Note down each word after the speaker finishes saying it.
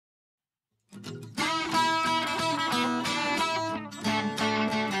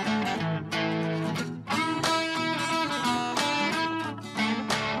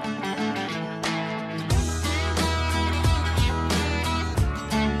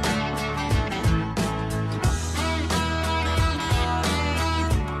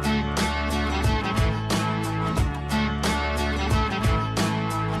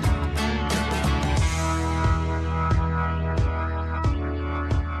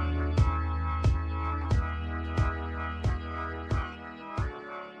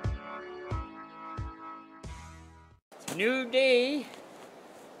New day.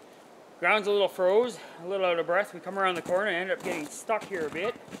 Ground's a little froze, a little out of breath. We come around the corner and end up getting stuck here a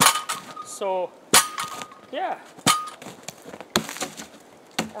bit. So, yeah.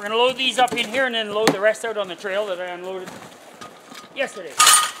 We're gonna load these up in here and then load the rest out on the trail that I unloaded yesterday.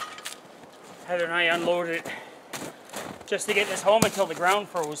 Heather and I unloaded it just to get this home until the ground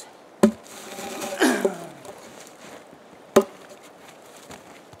froze.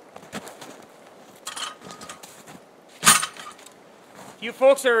 If you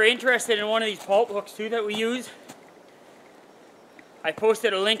folks are interested in one of these pulp hooks too that we use, I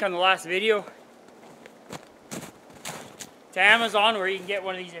posted a link on the last video to Amazon where you can get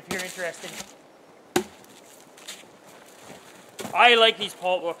one of these if you're interested. I like these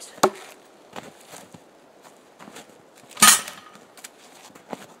pulp hooks.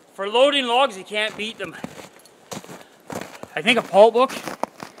 For loading logs, you can't beat them. I think a pulp hook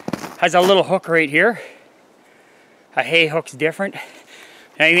has a little hook right here. A hay hook's different.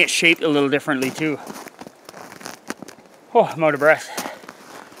 And I think it's shaped a little differently too. Oh, I'm out of breath.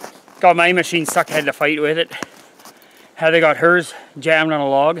 Got my machine stuck, had to fight with it. Heather got hers jammed on a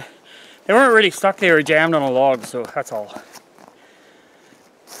log. They weren't really stuck, they were jammed on a log, so that's all.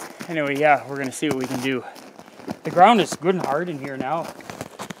 Anyway, yeah, we're gonna see what we can do. The ground is good and hard in here now.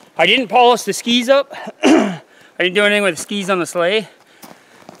 I didn't polish the skis up. I didn't do anything with the skis on the sleigh.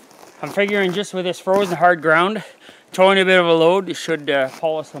 I'm figuring just with this frozen hard ground, towing a bit of a load, it should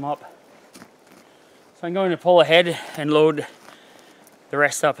polish them up. So I'm going to pull ahead and load the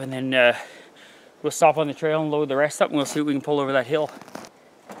rest up, and then we'll stop on the trail and load the rest up, and we'll see what we can pull over that hill.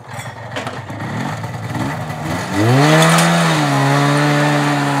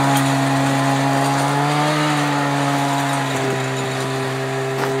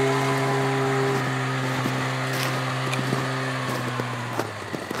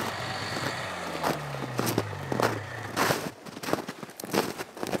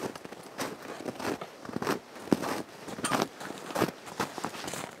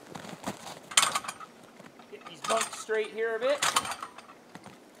 Straight here a bit.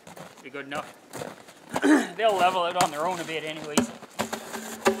 Be good enough. They'll level it on their own a bit anyways.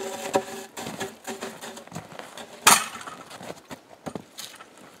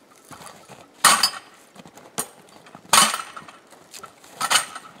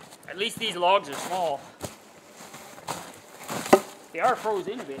 At least these logs are small. They are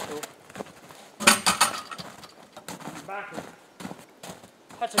frozen a bit though. Backwards.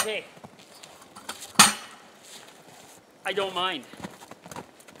 That's okay. I don't mind.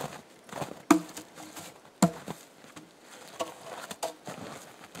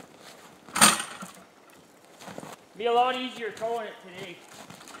 Be a lot easier towing it today.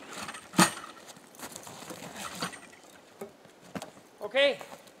 Okay.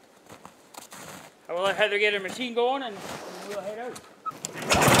 I will let Heather get her machine going and we'll head out.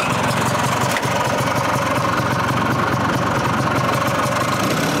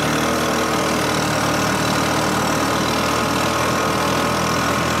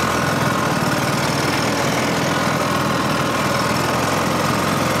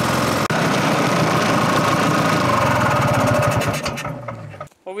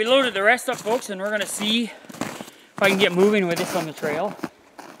 Well, we loaded the rest up, folks, and we're going to see if I can get moving with this on the trail.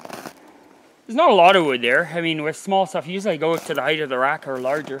 There's not a lot of wood there. I mean, with small stuff, usually I go to the height of the rack or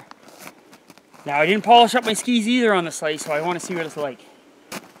larger. Now, I didn't polish up my skis either on the sleigh, so I want to see what it's like.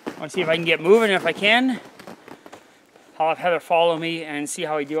 I want to see if I can get moving, and if I can, I'll have Heather follow me and see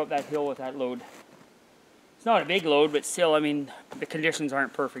how I do up that hill with that load. It's not a big load, but still, I mean, the conditions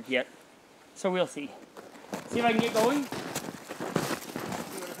aren't perfect yet. So we'll see. See if I can get going.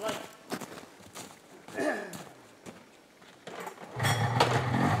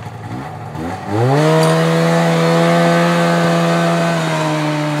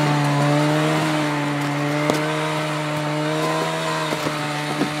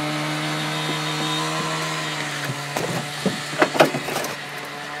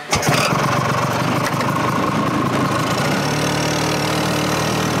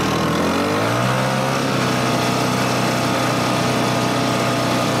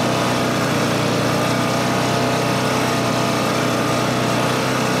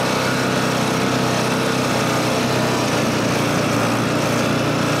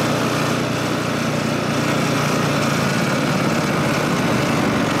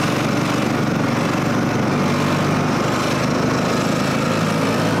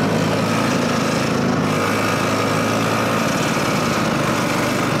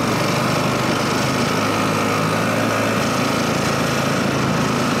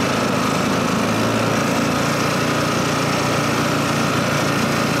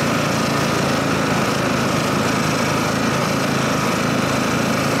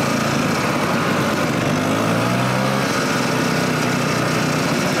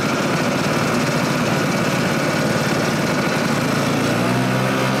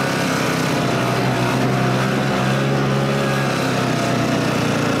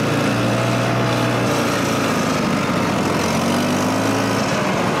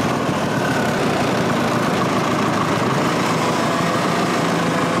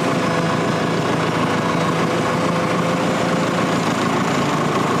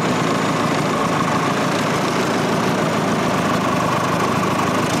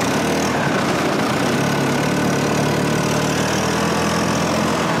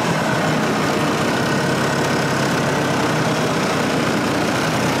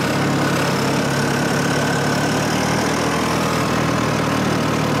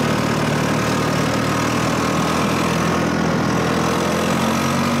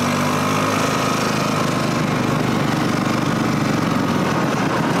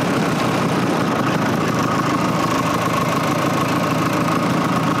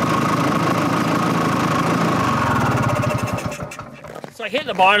 hit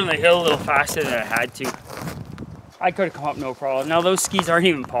the bottom of the hill a little faster than I had to. I could have come up no problem. Now those skis aren't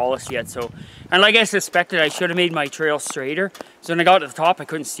even polished yet, so. And like I suspected, I should have made my trail straighter. So when I got to the top, I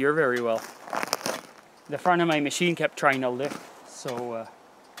couldn't steer very well. The front of my machine kept trying to lift. So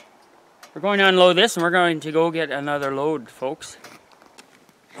we're going to unload this and we're going to go get another load, folks.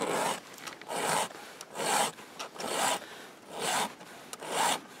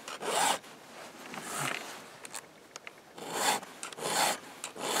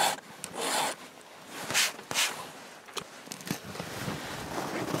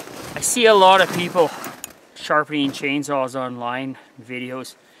 I see a lot of people sharpening chainsaws online,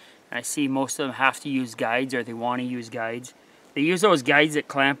 videos, and I see most of them have to use guides, or they want to use guides. They use those guides that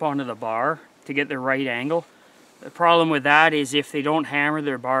clamp onto the bar to get the right angle. The problem with that is if they don't hammer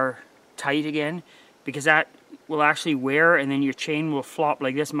their bar tight again, because that will actually wear and then your chain will flop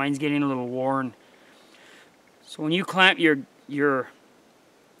like this. Mine's getting a little worn. So when you clamp your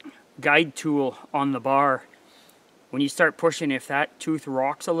guide tool on the bar, when you start pushing, if that tooth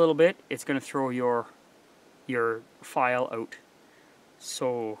rocks a little bit, it's going to throw your file out.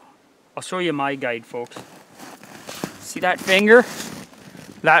 So I'll show you my guide, folks. See that finger?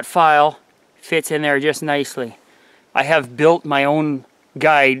 That file fits in there just nicely. I have built my own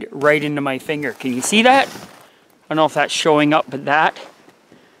guide right into my finger. Can you see that? I don't know if that's showing up, but that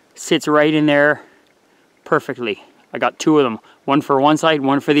sits right in there perfectly. I got two of them. One for one side,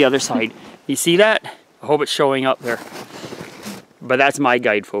 one for the other side. You see that? I hope it's showing up there. But that's my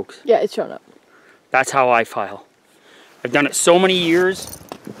guide, folks. Yeah, it's showing up. That's how I file. I've done it so many years.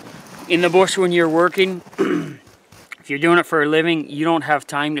 In the bush when you're working, if you're doing it for a living, you don't have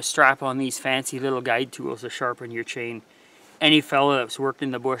time to strap on these fancy little guide tools to sharpen your chain. Any fella that's worked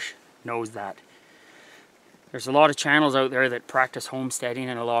in the bush knows that. There's a lot of channels out there that practice homesteading,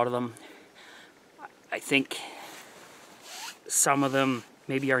 and a lot of them, I think some of them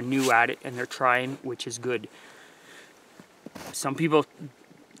maybe are new at it and they're trying, which is good. Some people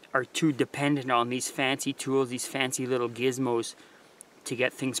are too dependent on these fancy tools, these fancy little gizmos to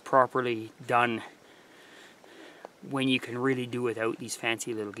get things properly done, when you can really do without these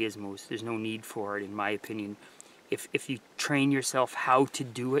fancy little gizmos. There's no need for it, in my opinion. If you train yourself how to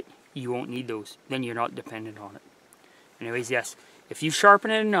do it, you won't need those. Then you're not dependent on it. Anyways, yes, if you sharpen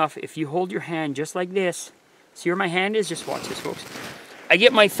it enough, if you hold your hand just like this, see where my hand is? Just watch this, folks. I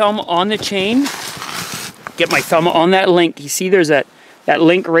get my thumb on the chain, get my thumb on that link. You see there's that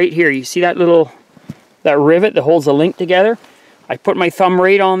link right here. You see that rivet that holds the link together? I put my thumb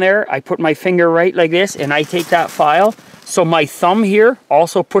right on there. I put my finger right like this, and I take that file. So my thumb here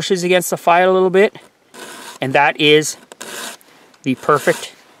also pushes against the file a little bit. And that is the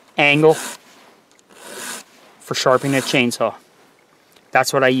perfect angle for sharpening a chainsaw.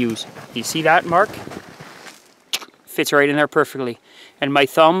 That's what I use. You see that mark? Fits right in there perfectly. And my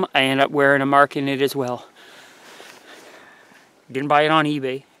thumb, I end up wearing a mark in it as well. Didn't buy it on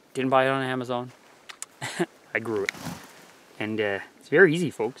eBay. Didn't buy it on Amazon. I grew it. And it's very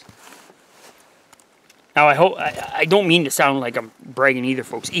easy, folks. Now I don't mean to sound like I'm bragging either,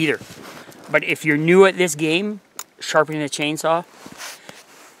 folks, either. But if you're new at this game, sharpening a chainsaw,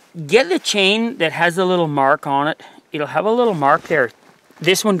 get the chain that has a little mark on it. It'll have a little mark there.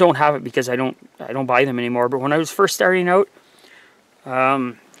 This one don't have it because I don't buy them anymore. But when I was first starting out,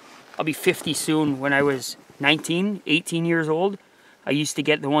 I'll be 50 soon. When I was 19, 18 years old, I used to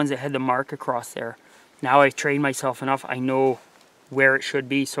get the ones that had the mark across there. Now I've trained myself enough, I know where it should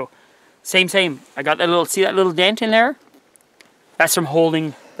be. So same. I got that little, see that little dent in there? That's from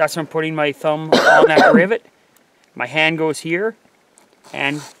putting my thumb on that rivet. My hand goes here,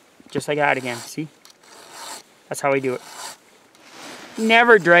 and just like that again, see? That's how I do it.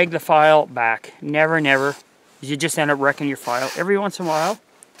 Never drag the file back. Never. You just end up wrecking your file. Every once in a while,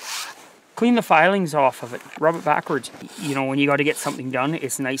 clean the filings off of it. Rub it backwards. You know, when you got to get something done,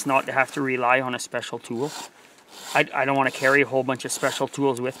 it's nice not to have to rely on a special tool. I don't want to carry a whole bunch of special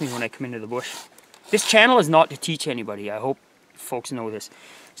tools with me when I come into the bush. This channel is not to teach anybody. I hope folks know this.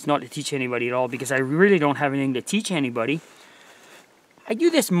 It's not to teach anybody at all, because I really don't have anything to teach anybody. I do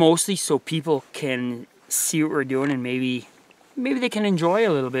this mostly so people can see what we're doing, and maybe they can enjoy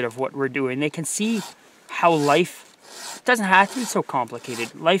a little bit of what we're doing. They can see how life doesn't have to be so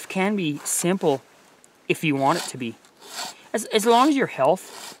complicated. Life can be simple if you want it to be. As long as your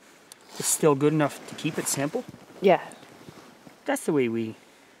health is still good enough to keep it simple. Yeah. That's the way we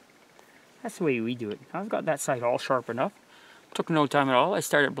do it. I've got that side all sharp enough. Took no time at all. I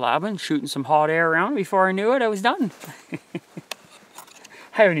started blabbing, shooting some hot air around. Before I knew it, I was done. I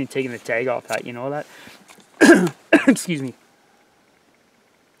haven't even taken the tag off that, you know that? Excuse me.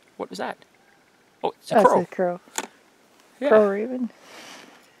 What was that? Oh, it's a crow. That's a crow. Yeah. Crow raven.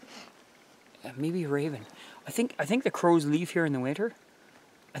 Maybe raven. I think the crows leave here in the winter.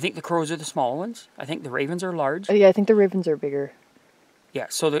 I think the crows are the small ones. I think the ravens are large. Oh, yeah, I think the ravens are bigger. Yeah,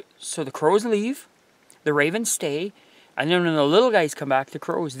 so the crows leave, the ravens stay, and then when the little guys come back, the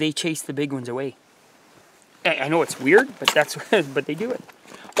crows, they chase the big ones away. I know it's weird, but that's but they do it.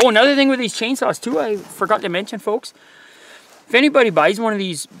 Oh, another thing with these chainsaws too, I forgot to mention, folks. If anybody buys one of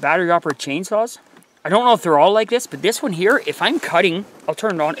these battery-operated chainsaws, I don't know if they're all like this, but this one here, if I'm cutting, I'll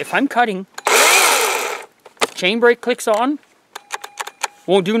turn it on. If I'm cutting, chain brake clicks on,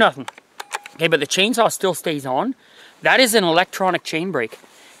 won't do nothing. Okay, but the chainsaw still stays on. That is an electronic chain brake.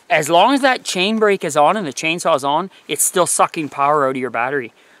 As long as that chain brake is on and the chainsaw is on, it's still sucking power out of your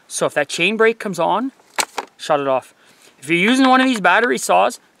battery. So if that chain brake comes on, shut it off. If you're using one of these battery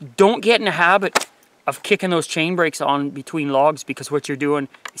saws, don't get in the habit of kicking those chain brakes on between logs, because what you're doing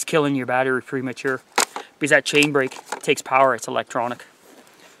is killing your battery premature. Because that chain brake takes power, it's electronic.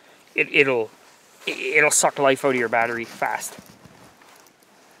 It'll suck life out of your battery fast.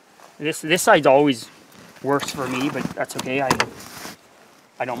 This side always works for me, but that's okay.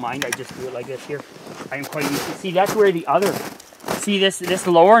 I don't mind. I just do it like this here. I am quite used to. See, that's where the other. See, this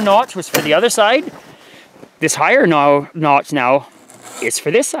lower notch was for the other side. This higher notch now is for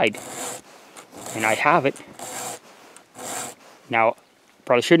this side, and I have it. Now,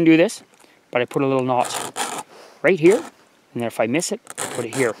 probably shouldn't do this, but I put a little notch right here, and then if I miss it, I put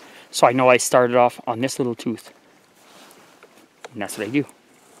it here, so I know I started off on this little tooth, and that's what I do.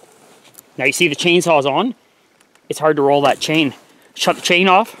 Now you see the chainsaw's on. It's hard to roll that chain. Shut the chain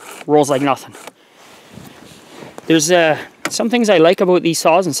off, rolls like nothing. There's some things I like about these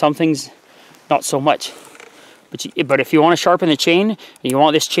saws and some things not so much. But if you want to sharpen the chain and you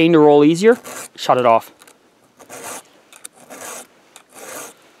want this chain to roll easier, shut it off.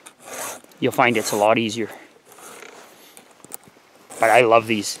 You'll find it's a lot easier. But I love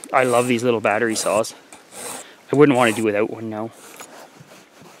these. I love these little battery saws. I wouldn't want to do without one now.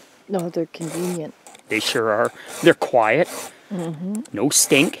 No, they're convenient. They sure are. They're quiet. Mm-hmm. No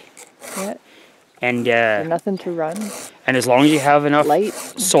stink. Yeah. And they're nothing to run. And as long as you have enough light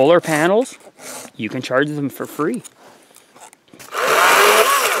solar panels, you can charge them for free. Move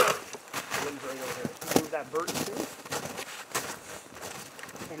that birch too.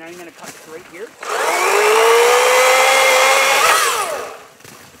 And I'm going to cut straight here.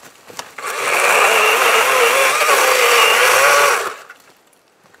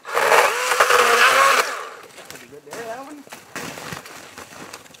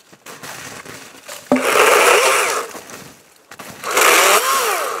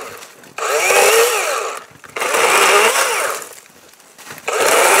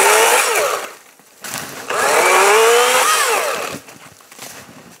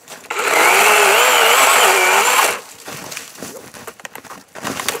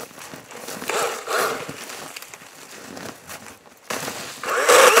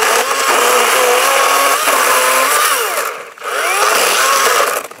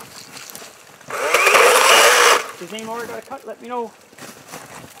 If there's any more I gotta cut, let me know.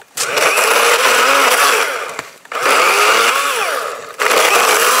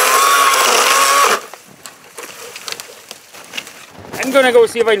 I'm gonna go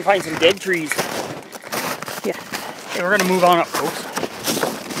see if I can find some dead trees. Yeah. Okay, we're gonna move on up, folks.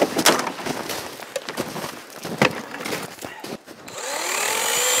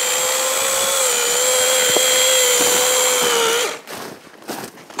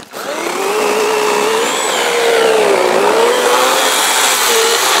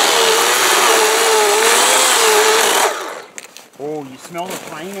 Oh, you smell the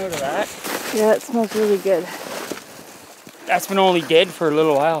pine out of that? Yeah, it smells really good. That's been only dead for a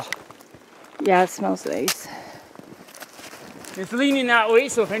little while. Yeah, it smells nice. It's leaning that way,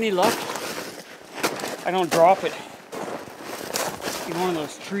 so if any luck, I don't drop it in one of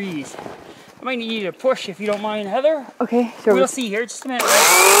those trees. I might need you to push if you don't mind, Heather. Okay, sure. We'll see here, just a minute.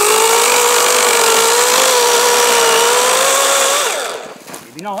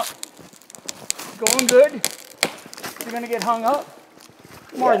 Maybe not. Going good. You're gonna get hung up.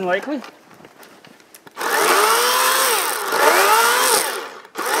 More than likely.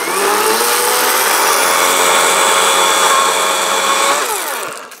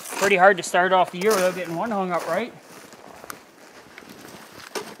 Pretty hard to start off the year without getting one hung up, right?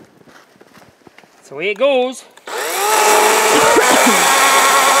 That's the way it goes.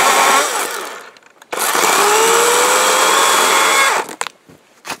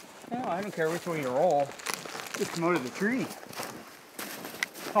 Well, I don't care which way you roll. Just come out of the tree.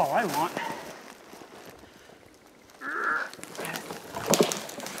 That's all I want.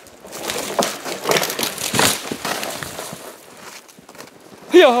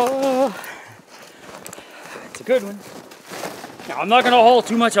 Yeah. It's a good one. Now I'm not gonna haul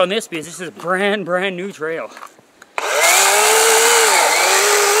too much on this because this is a brand new trail.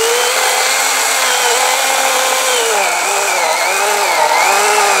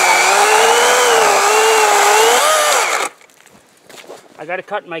 I gotta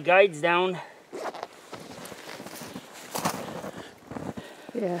cut my guides down.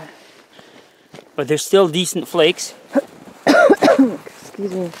 Yeah. But they're still decent flakes.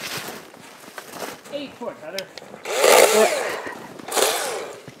 Excuse me. 8 foot, Heather.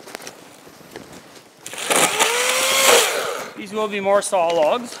 These will be more saw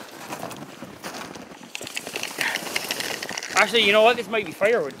logs. Actually, you know what? This might be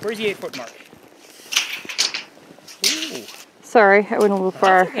firewood. Where's the 8 foot mark? Ooh. Sorry, I went a little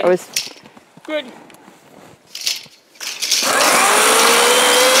far. Okay. I was. Good.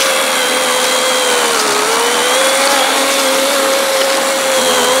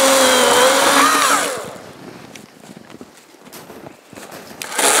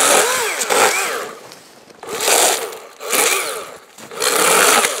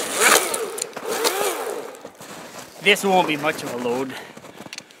 This won't be much of a load,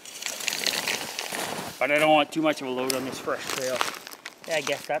 but I don't want too much of a load on this fresh trail. Yeah, I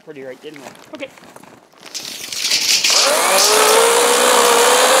guessed that pretty right, didn't I? Okay.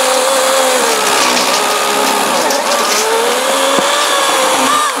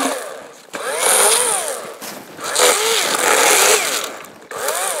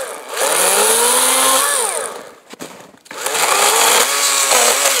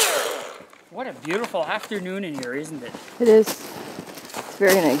 What a beautiful afternoon in here, isn't it? It is. It's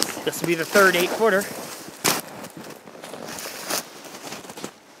very nice. This will be the third 8 footer.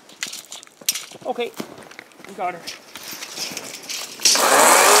 Okay, we got her.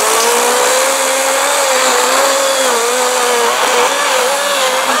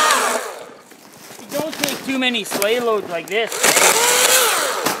 You don't take too many sleigh loads like this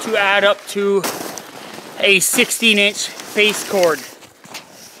to add up to a 16-inch face cord.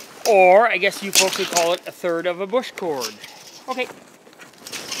 Or, I guess you folks would call it a third of a bush cord. Okay.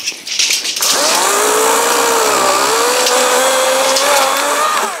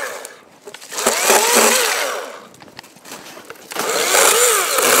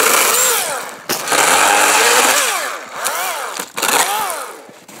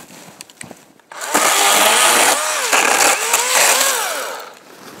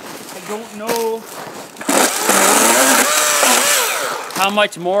 I don't know how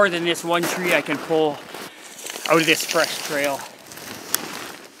much more than this one tree I can pull out of this fresh trail.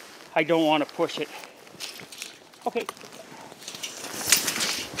 I don't want to push it. Okay.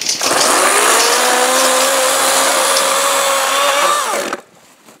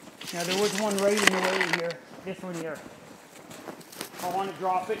 Now there was one right in the way here. This one here. I want to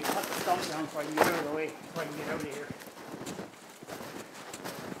drop it and cut the stump down so I can get out of the way, so I can get out of here.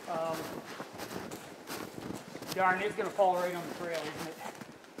 Darn, it's going to fall right on the trail, isn't it?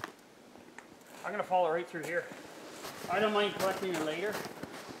 I'm going to follow right through here. I don't mind collecting it later.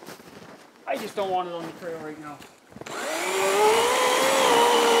 I just don't want it on the trail right now.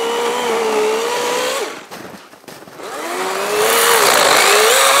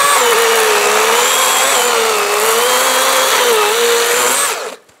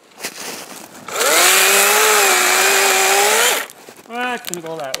 Well, it's going to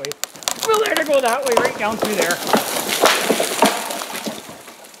go that way. We'll let her go that way, right down through there.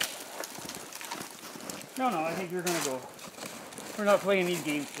 No, I think you're going to go. We're not playing these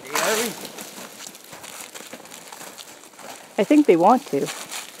games today, are we? I think they want to.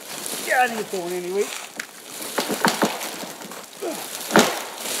 Yeah, I think it's going anyway.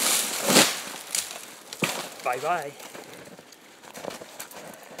 Bye-bye.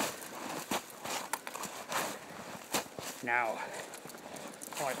 Now,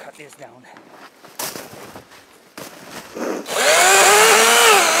 I want to cut this down.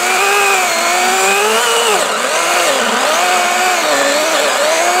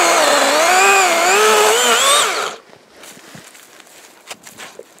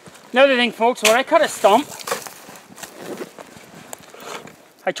 Another thing, folks, when I cut a stump,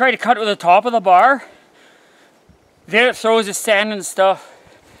 I try to cut with the top of the bar. Then it throws the sand and stuff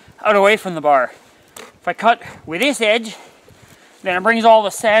out away from the bar. If I cut with this edge, then it brings all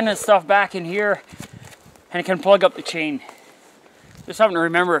the sand and stuff back in here and it can plug up the chain. Just something to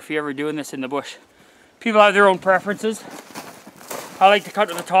remember if you're ever doing this in the bush. People have their own preferences. I like to cut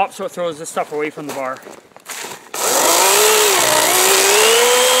to the top so it throws the stuff away from the bar.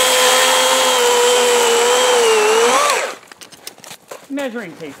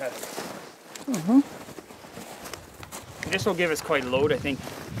 Measuring tape, Heather. This will give us quite a load, I think.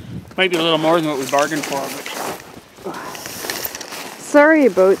 Might be a little more than what we bargained for, but... Sorry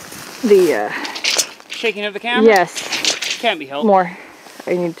about the... Shaking of the camera? Yes. Can't be helped. More.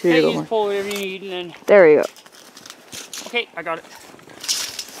 I need to Okay, go you more. just pull whatever you need and then... There we go. Okay, I got it.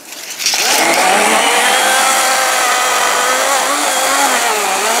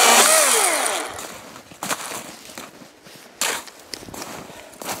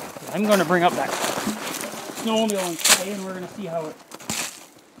 I'm going to bring up that snowmobile and Sleigh, and we're going to see how it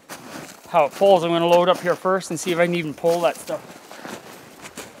pulls. I'm going to load up here first and see if I can even pull that stuff.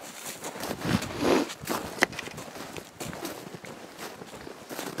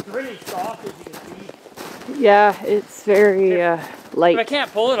 It's really soft, as you can see. Yeah, it's very light. If I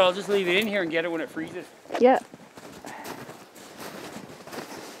can't pull it, I'll just leave it in here and get it when it freezes. Yeah.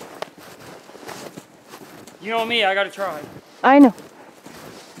 You know me, I got to try. I know.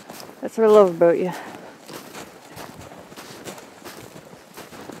 That's what I love about you.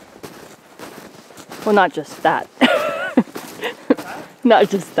 Well, not just that. Not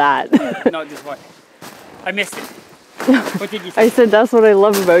just that. Not just what? I missed it. What did you say? I said that's what I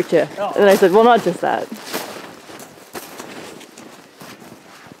love about you. Oh. And I said, well, not just that.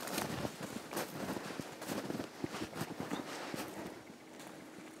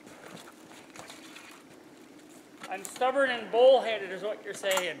 I'm stubborn and bullheaded is what you're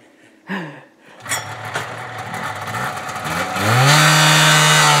saying. Take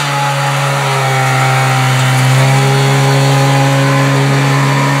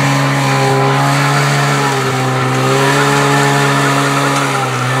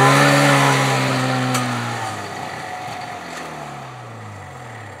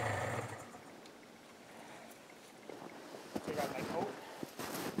out my coat.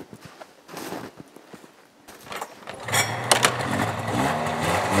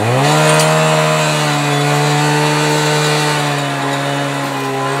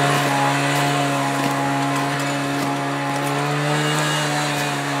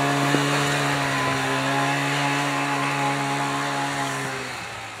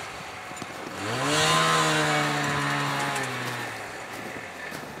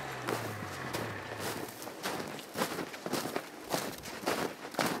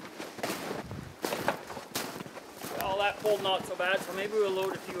 Well, that pulled not so bad, so maybe we'll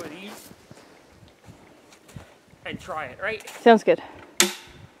load a few of these and try it, right? Sounds good.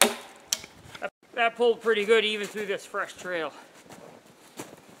 That pulled pretty good even through this fresh trail.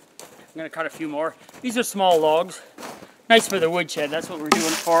 I'm gonna cut a few more. These are small logs. Nice for the woodshed, that's what we're doing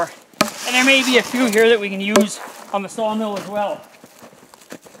it for. And there may be a few here that we can use on the sawmill as well.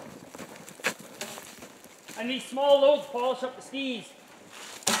 And these small loads polish up the skis.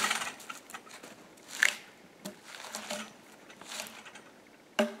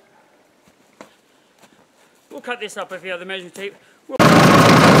 We'll cut this up if you have the measuring tape.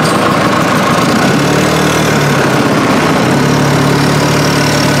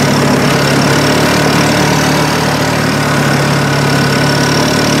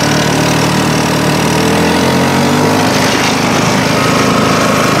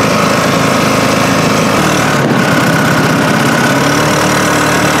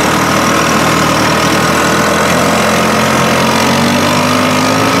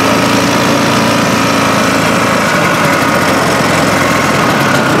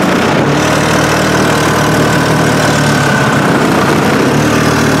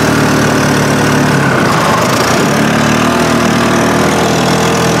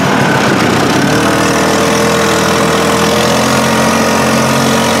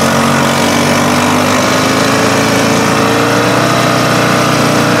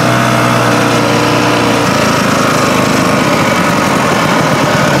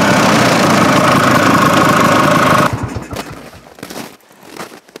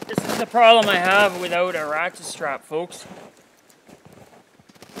 The problem I have without a ratchet strap, folks.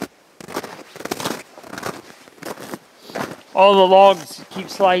 All the logs keep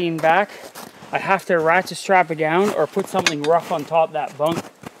sliding back. I have to ratchet strap it down or put something rough on top of that bunk.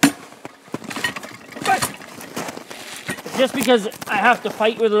 But just because I have to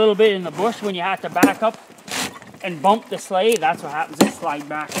fight with a little bit in the bush when you have to back up and bump the sleigh, that's what happens, they slide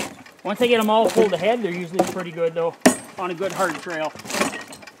back. Once I get them all pulled ahead, they're usually pretty good though, on a good hard trail.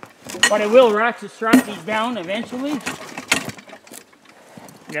 But I will ratchet strap these down eventually.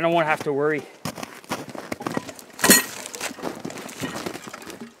 Then I won't have to worry.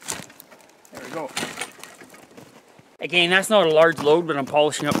 There we go. Again, that's not a large load, but I'm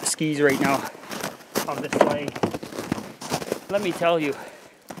polishing up the skis right now of the sleigh. Let me tell you,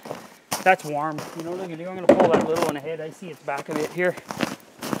 that's warm. You know what I'm gonna do? I'm gonna pull that little one ahead. I see its back of it here.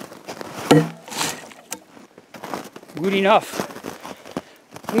 Good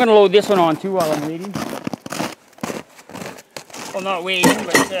enough. I'm gonna load this one on too while I'm waiting. Well, not waiting,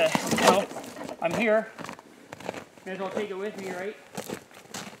 but you know, I'm here. May as well take it with me, right?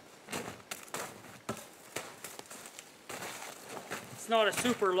 It's not a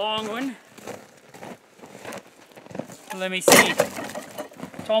super long one. Let me see.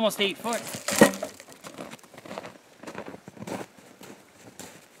 It's almost 8 foot.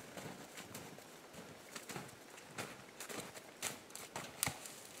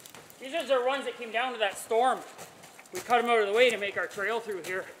 These are the ones that came down to that storm. We cut them out of the way to make our trail through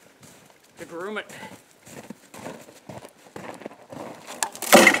here to groom it.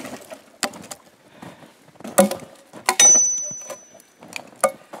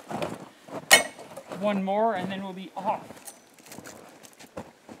 One more and then we'll be off.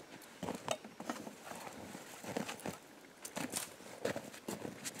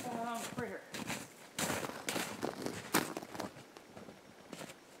 Right here.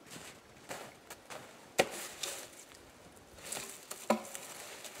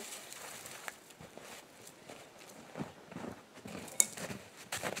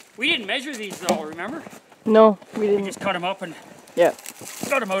 We didn't measure these though, remember? No, we We didn't. just cut them up and Yeah.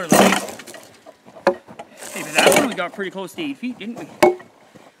 got them out of the way. Maybe that one we got pretty close to 8 feet, didn't we?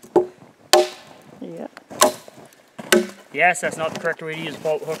 Yeah. Yes, that's not the correct way to use a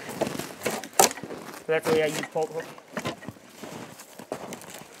bolt hook. But that's the way I use bolt hook.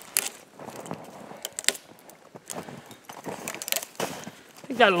 I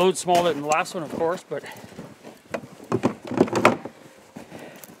think that load's smaller than the last one, of course, but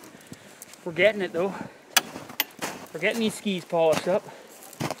we're getting it though. We're getting these skis polished up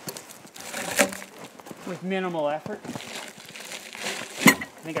with minimal effort. I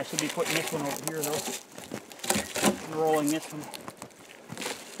think I should be putting this one over here though. And rolling this one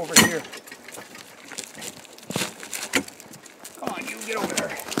over here. Come on, you get over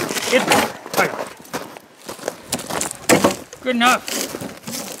there. Get there. Good enough.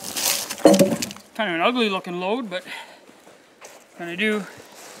 Kind of an ugly looking load, but gonna do.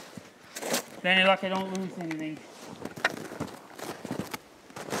 With any luck I don't lose anything.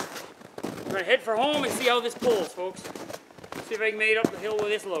 I'm gonna head for home and see how this pulls, folks. See if I can make it up the hill with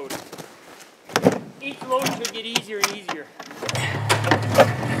this load. Each load should get easier and easier.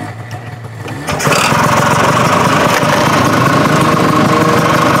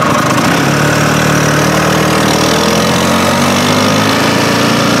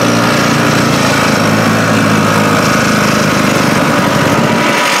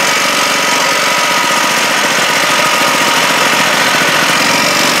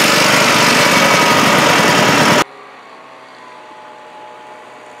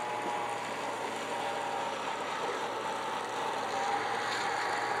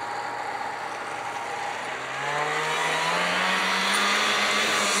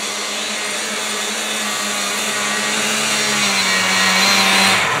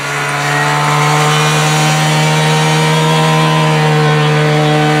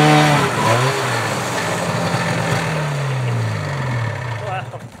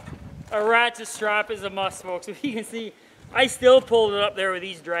 A strap is a must, folks. If you can see, I still pulled it up there with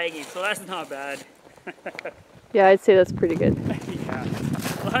these dragging, so that's not bad. Yeah, I'd say that's pretty good. Yeah.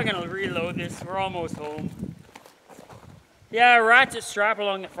 Well, I'm gonna reload this. We're almost home. Yeah, ratchet strap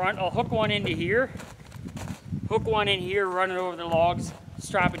along the front. I'll hook one into here. Hook one in here, run it over the logs,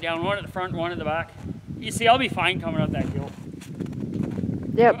 strap it down, one at the front, one at the back. You see, I'll be fine coming up that hill.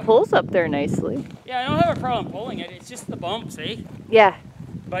 Yeah, it pulls up there nicely. Yeah, I don't have a problem pulling it. It's just the bumps, eh? Yeah.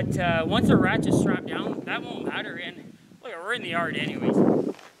 But once the ratchet's strapped down, that won't matter. And look, we're in the yard anyways.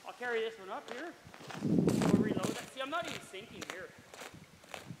 I'll carry this one up here. We'll reload it. See, I'm not even sinking here.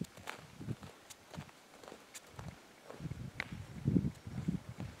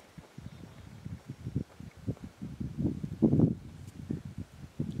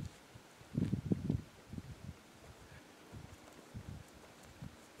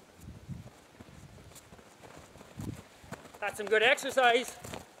 That's some good exercise.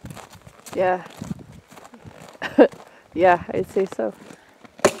 Yeah. Yeah, I'd say so.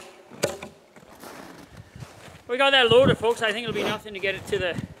 We got that loaded, folks. I think it'll be nothing to get it to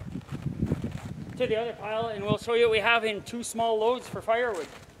the other pile, and we'll show you what we have in 2 small loads for firewood.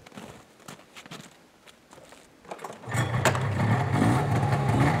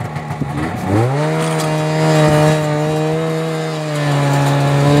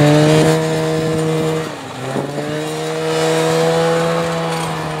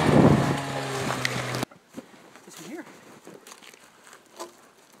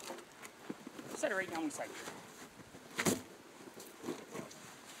 Set it right down beside you.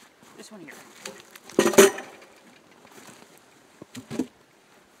 This one here.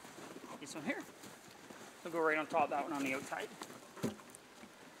 this one here. We'll go right on top of that one on the outside.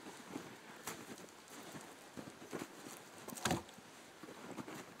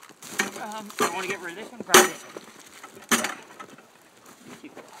 I want to get rid of this one, grab this one.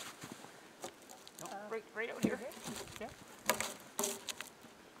 No, right out here. Yeah.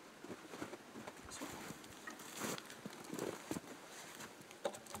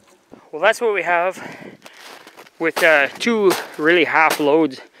 Well, that's what we have with 2 really half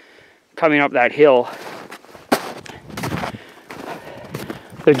loads coming up that hill.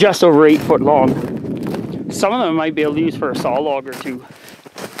 They're just over 8 foot long. Some of them might be able to use for a saw log or 2.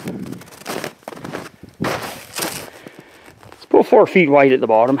 It's about 4 feet wide at the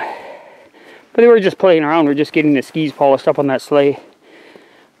bottom. But they were just playing around. We're just getting the skis polished up on that sleigh.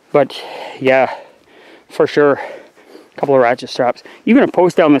 But yeah, for sure, a couple of ratchet straps. Even a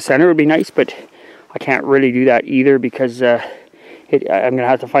post down the center would be nice, but I can't really do that either because I'm going to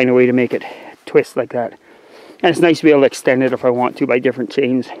have to find a way to make it twist like that. And it's nice to be able to extend it if I want to by different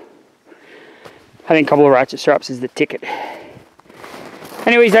chains. I think a couple of ratchet straps is the ticket.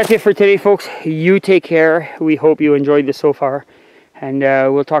 Anyways, that's it for today, folks. You take care. We hope you enjoyed this so far. And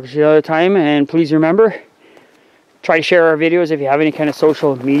we'll talk to you another time. And please remember, try to share our videos if you have any kind of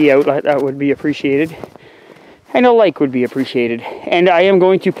social media outlet. That would be appreciated. And a like would be appreciated. And I am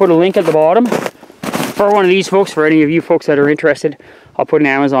going to put a link at the bottom for one of these folks. For any of you folks that are interested, I'll put an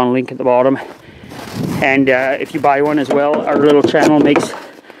Amazon link at the bottom. And if you buy one as well, our little channel makes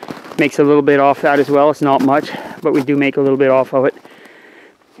a little bit off that as well. It's not much, but we do make a little bit off of it.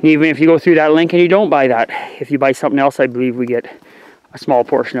 And even if you go through that link and you don't buy that, if you buy something else, I believe we get a small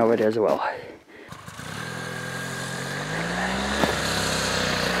portion of it as well.